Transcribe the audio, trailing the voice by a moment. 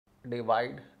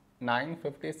divide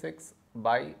 956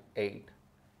 by 8.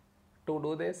 To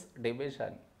do this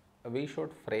division, we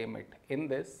should frame it in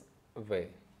this way.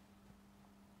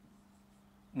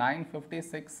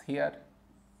 956 here,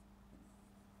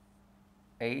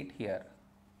 8 here.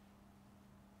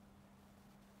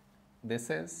 This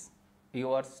is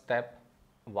your step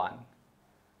 1.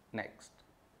 Next,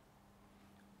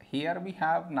 here we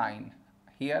have 9,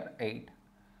 here 8.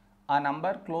 A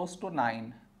number close to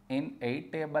 9 in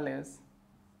 8 table is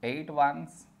 8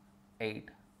 ones 8.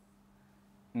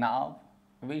 Now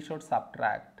we should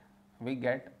subtract, we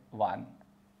get 1.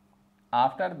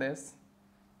 After this,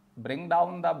 bring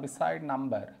down the beside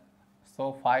number,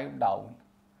 so 5 down,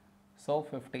 so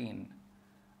 15.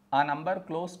 A number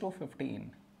close to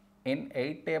 15 in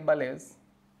 8 table is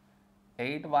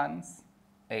 8 ones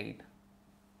 8.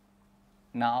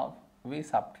 Now we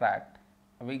subtract,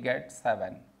 we get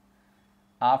 7.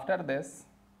 After this,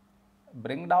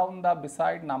 bring down the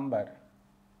beside number,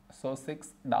 so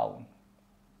 6 down,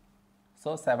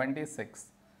 so 76.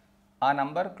 A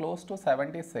number close to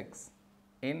 76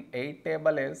 in 8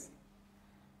 table is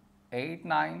 8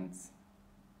 nines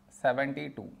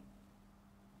 72.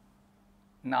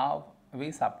 Now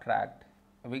we subtract,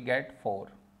 we get 4.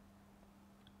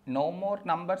 No more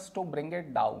numbers to bring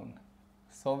it down,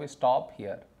 so we stop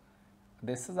here.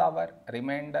 This is our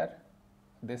remainder,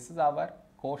 this is our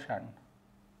quotient.